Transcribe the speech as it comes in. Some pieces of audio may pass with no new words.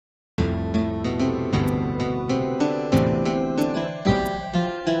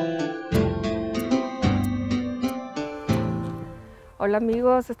Hola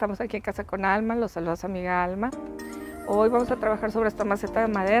amigos, estamos aquí en Casa Con Alma, los saludos a amiga Alma. Hoy vamos a trabajar sobre esta maceta de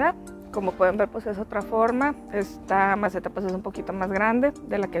madera. Como pueden ver, pues es otra forma. Esta maceta pues es un poquito más grande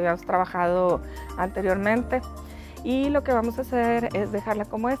de la que habíamos trabajado anteriormente. Y lo que vamos a hacer es dejarla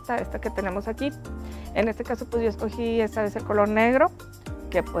como esta que tenemos aquí. En este caso pues yo escogí esta vez el color negro,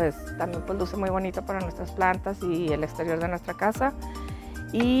 que pues también pues luce muy bonito para nuestras plantas y el exterior de nuestra casa.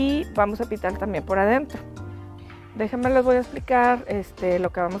 Y vamos a pintar también por adentro. Déjenme les voy a explicar lo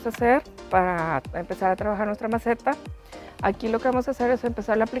que vamos a hacer para empezar a trabajar nuestra maceta. Aquí lo que vamos a hacer es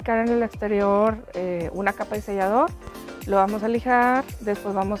empezar a aplicar en el exterior una capa de sellador. Lo vamos a lijar,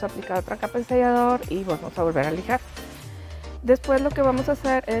 después vamos a aplicar otra capa de sellador y vamos a volver a lijar. Después lo que vamos a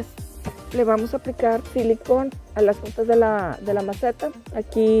hacer es, le vamos a aplicar silicón a las puntas de la maceta,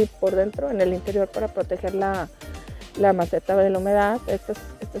 aquí por dentro, en el interior, para proteger la maceta de la humedad, estas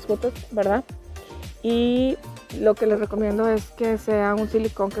puntas, ¿verdad? Y lo que les recomiendo es que sea un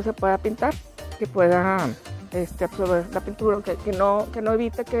silicón que se pueda pintar, que pueda absorber la pintura, que no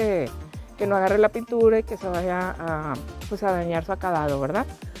evite que no agarre la pintura y que se vaya a dañar su acabado, ¿verdad?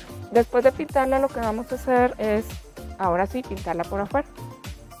 Después de pintarla, lo que vamos a hacer es, ahora sí, pintarla por afuera.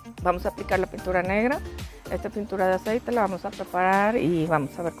 Vamos a aplicar la pintura negra. Esta pintura de aceite la vamos a preparar y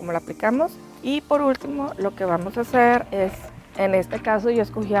vamos a ver cómo la aplicamos. Y por último, lo que vamos a hacer es, en este caso yo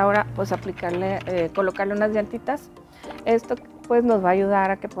escogí ahora pues colocarle unas llantitas. Esto pues nos va a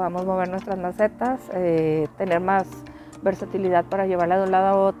ayudar a que podamos mover nuestras macetas, tener más versatilidad para llevarla de un lado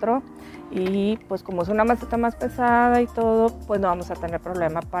a otro, y pues como es una maceta más pesada y todo, pues no vamos a tener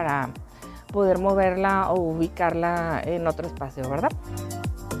problema para poder moverla o ubicarla en otro espacio, ¿verdad?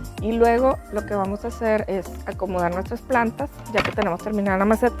 Y luego lo que vamos a hacer es acomodar nuestras plantas. Ya que tenemos terminada la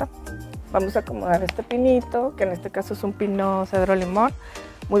maceta, vamos a acomodar este pinito, que en este caso es un Pino Cedro limón,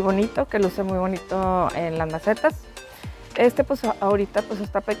 muy bonito, que luce muy bonito en las macetas. Pues ahorita pues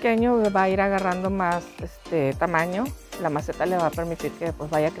está pequeño, va a ir agarrando más tamaño. La maceta le va a permitir que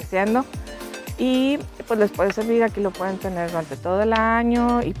pues vaya creciendo y pues les puede servir. Aquí lo pueden tener durante todo el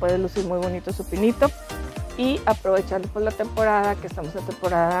año y puede lucir muy bonito su pinito. Y aprovechando pues la temporada, que estamos en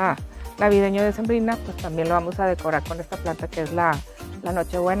temporada navideña de sembrina, pues también lo vamos a decorar con esta planta que es la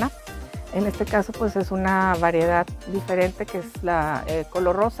Nochebuena. En este caso pues es una variedad diferente, que es la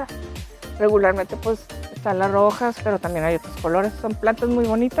color rosa. Regularmente pues están las rojas, pero también hay otros colores. Son plantas muy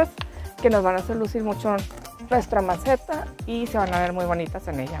bonitas que nos van a hacer lucir mucho nuestra maceta y se van a ver muy bonitas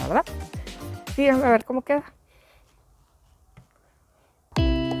en ella, ¿verdad? Síganme a ver cómo queda.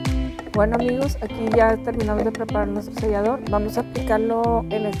 Bueno amigos, aquí ya terminamos de preparar nuestro sellador. Vamos a aplicarlo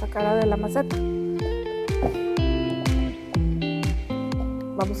en esta cara de la maceta.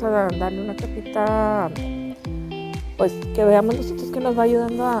 Vamos a darle una capita, pues que veamos nosotros que nos va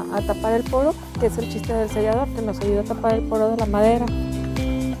ayudando a tapar el poro, que es el chiste del sellador, que nos ayuda a tapar el poro de la madera.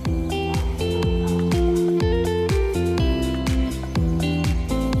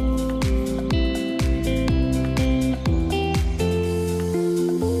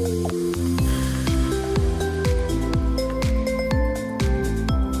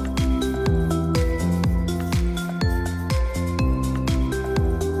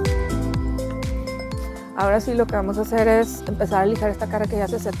 Ahora sí, lo que vamos a hacer es empezar a lijar esta cara que ya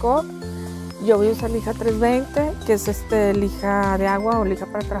se secó. Yo voy a usar lija 320, que es lija de agua o lija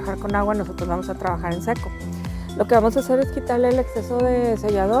para trabajar con agua. Nosotros vamos a trabajar en seco. Lo que vamos a hacer es quitarle el exceso de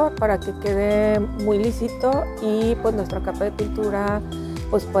sellador para que quede muy lisito y pues nuestra capa de pintura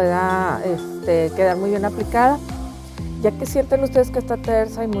pues pueda quedar muy bien aplicada. Ya que sienten ustedes que está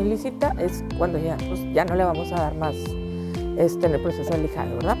tersa y muy lisita, es cuando ya no le vamos a dar más en el proceso de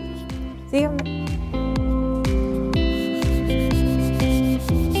lijado, ¿verdad? Síganme.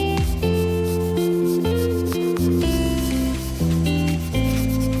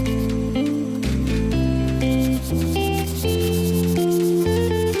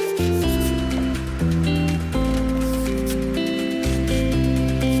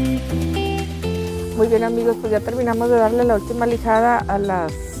 Muy bien amigos, pues ya terminamos de darle la última lijada a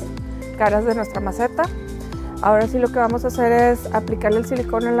las caras de nuestra maceta. Ahora sí, lo que vamos a hacer es aplicarle el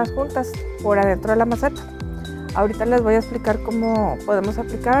silicón en las puntas por adentro de la maceta. Ahorita les voy a explicar cómo podemos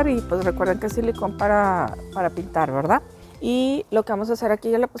aplicar, y pues recuerden que es silicón para pintar, ¿verdad? Y lo que vamos a hacer aquí,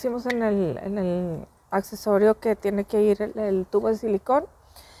 ya le pusimos en el accesorio que tiene que ir el tubo de silicón.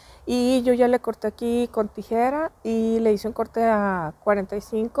 Y yo ya le corté aquí con tijera y le hice un corte a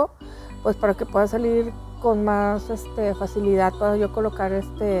 45, pues para que pueda salir con más facilidad para yo colocar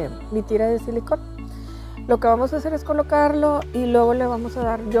mi tira de silicón. Lo que vamos a hacer es colocarlo y luego le vamos a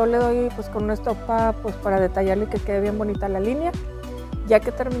dar, yo le doy pues con una estopa pues para detallarle que quede bien bonita la línea. Ya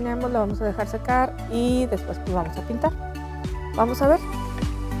que terminemos la vamos a dejar secar y después pues vamos a pintar. Vamos a ver.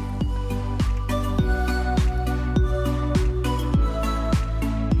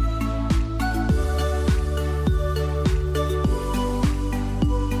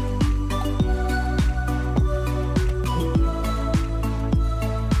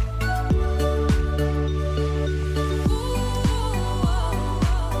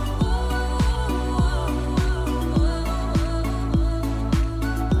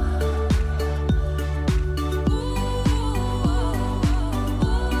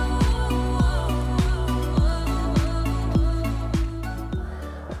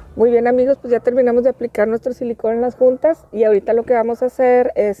 Muy bien amigos, pues ya terminamos de aplicar nuestro silicón en las juntas y ahorita lo que vamos a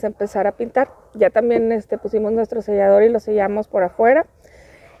hacer es empezar a pintar. Ya también pusimos nuestro sellador y lo sellamos por afuera.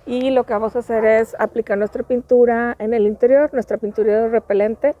 Y lo que vamos a hacer es aplicar nuestra pintura en el interior, nuestra pintura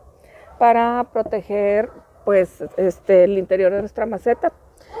repelente para proteger pues el interior de nuestra maceta,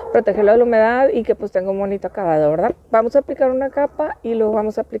 protegerlo de la humedad y que pues tenga un bonito acabado, ¿verdad? Vamos a aplicar una capa y luego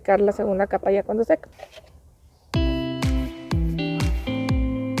vamos a aplicar la segunda capa ya cuando seca.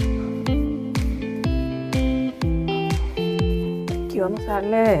 Aquí vamos a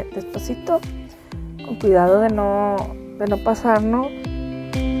darle despacito, con cuidado de no pasarnos.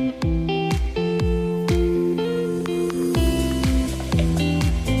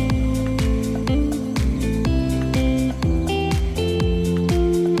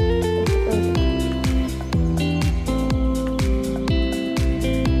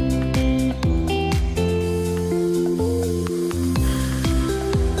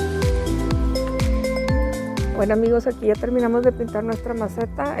 Bueno amigos, aquí ya terminamos de pintar nuestra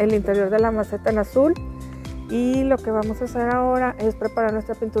maceta, el interior de la maceta en azul, y lo que vamos a hacer ahora es preparar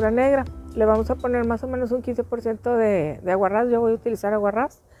nuestra pintura negra. Le vamos a poner más o menos un 15% de aguarrás. Yo voy a utilizar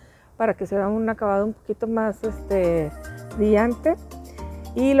aguarrás para que se vea un acabado un poquito más brillante,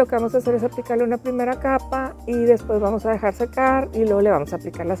 y lo que vamos a hacer es aplicarle una primera capa y después vamos a dejar secar y luego le vamos a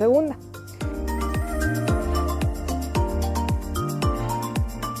aplicar la segunda.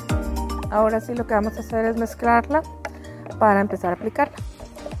 Ahora sí lo que vamos a hacer es mezclarla para empezar a aplicarla.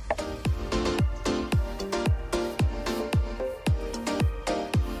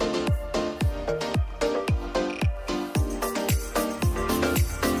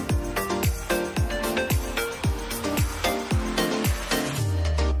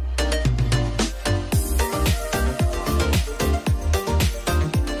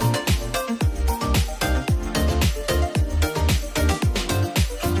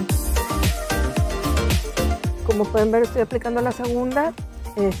 Como pueden ver, estoy aplicando la segunda,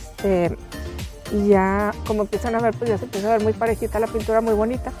 y ya como empiezan a ver, pues ya se empieza a ver muy parejita la pintura, muy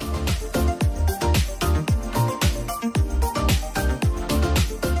bonita.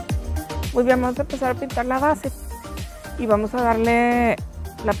 Muy bien, vamos a empezar a pintar la base y vamos a darle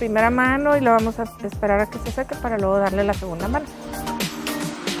la primera mano y lo vamos a esperar a que se seque para luego darle la segunda mano.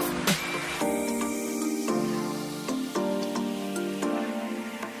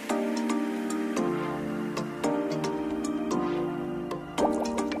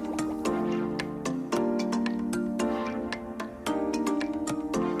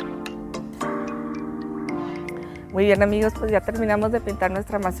 Muy bien amigos, pues ya terminamos de pintar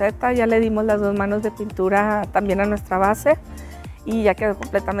nuestra maceta, ya le dimos las dos manos de pintura también a nuestra base y ya quedó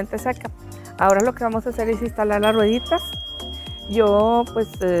completamente seca. Ahora lo que vamos a hacer es instalar las rueditas. Yo pues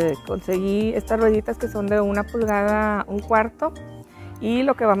conseguí estas rueditas que son de 1 pulgada 1/4 y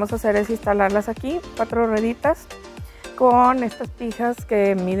lo que vamos a hacer es instalarlas aquí, 4 rueditas con estas pijas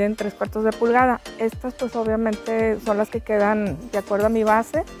que miden 3/4 de pulgada. Estas pues obviamente son las que quedan de acuerdo a mi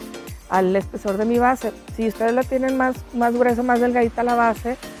base, al espesor de mi base. Si ustedes la tienen más gruesa, más delgadita la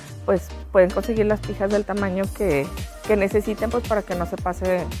base, pues pueden conseguir las pijas del tamaño que necesiten, pues para que no se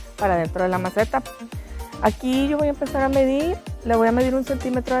pase para dentro de la maceta. Aquí yo voy a empezar a medir, le voy a medir 1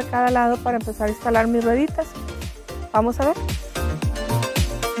 centímetro de cada lado para empezar a instalar mis rueditas. Vamos a ver.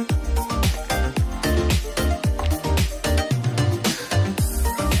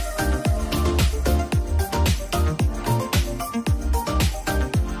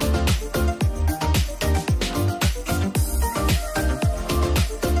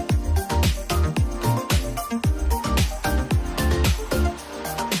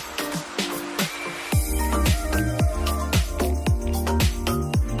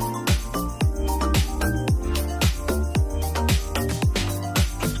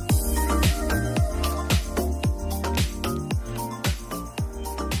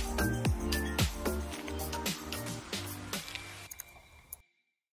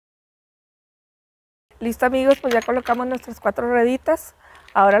 Listo amigos, pues ya colocamos nuestras 4 rueditas.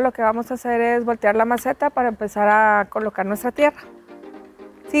 Ahora lo que vamos a hacer es voltear la maceta para empezar a colocar nuestra tierra.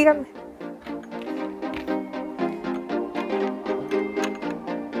 Síganme.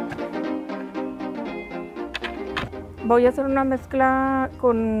 Voy a hacer una mezcla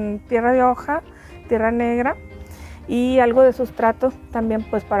con tierra de hoja, tierra negra y algo de sustrato también,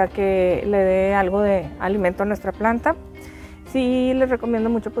 pues para que le dé algo de alimento a nuestra planta. Sí les recomiendo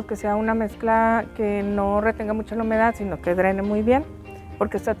mucho pues que sea una mezcla que no retenga mucho la humedad, sino que drene muy bien,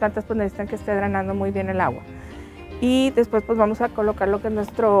 porque estas plantas pues necesitan que esté drenando muy bien el agua. Y después pues vamos a colocar lo que es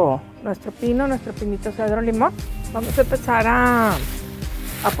nuestro pinito cedro limón. Vamos a empezar a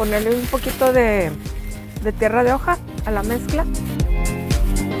ponerle un poquito de tierra de hoja a la mezcla.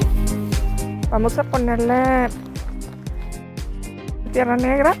 Vamos a ponerle tierra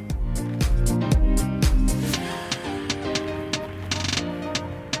negra.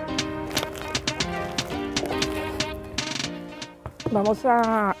 Vamos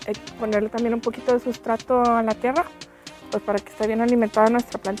a ponerle también un poquito de sustrato a la tierra, pues para que esté bien alimentada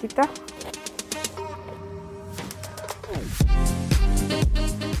nuestra plantita.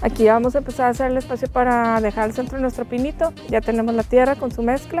 Aquí ya vamos a empezar a hacer el espacio para dejar el centro de nuestro pinito. Ya tenemos la tierra con su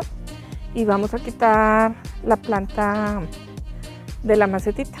mezcla y vamos a quitar la planta de la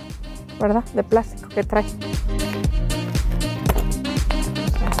macetita, ¿verdad? De plástico que trae.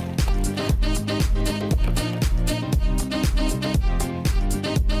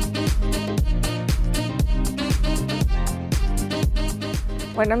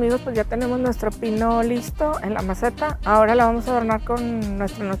 Bueno amigos, pues ya tenemos nuestro pino listo en la maceta. Ahora la vamos a adornar con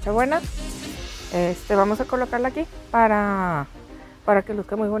nuestra nochebuena. Vamos a colocarla aquí para que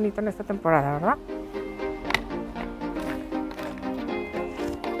luzca muy bonito en esta temporada, ¿verdad?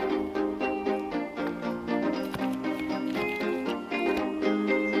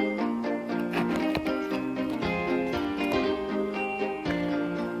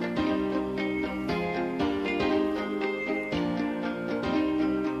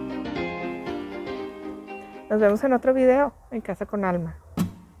 Nos vemos en otro video en Casa con Alma.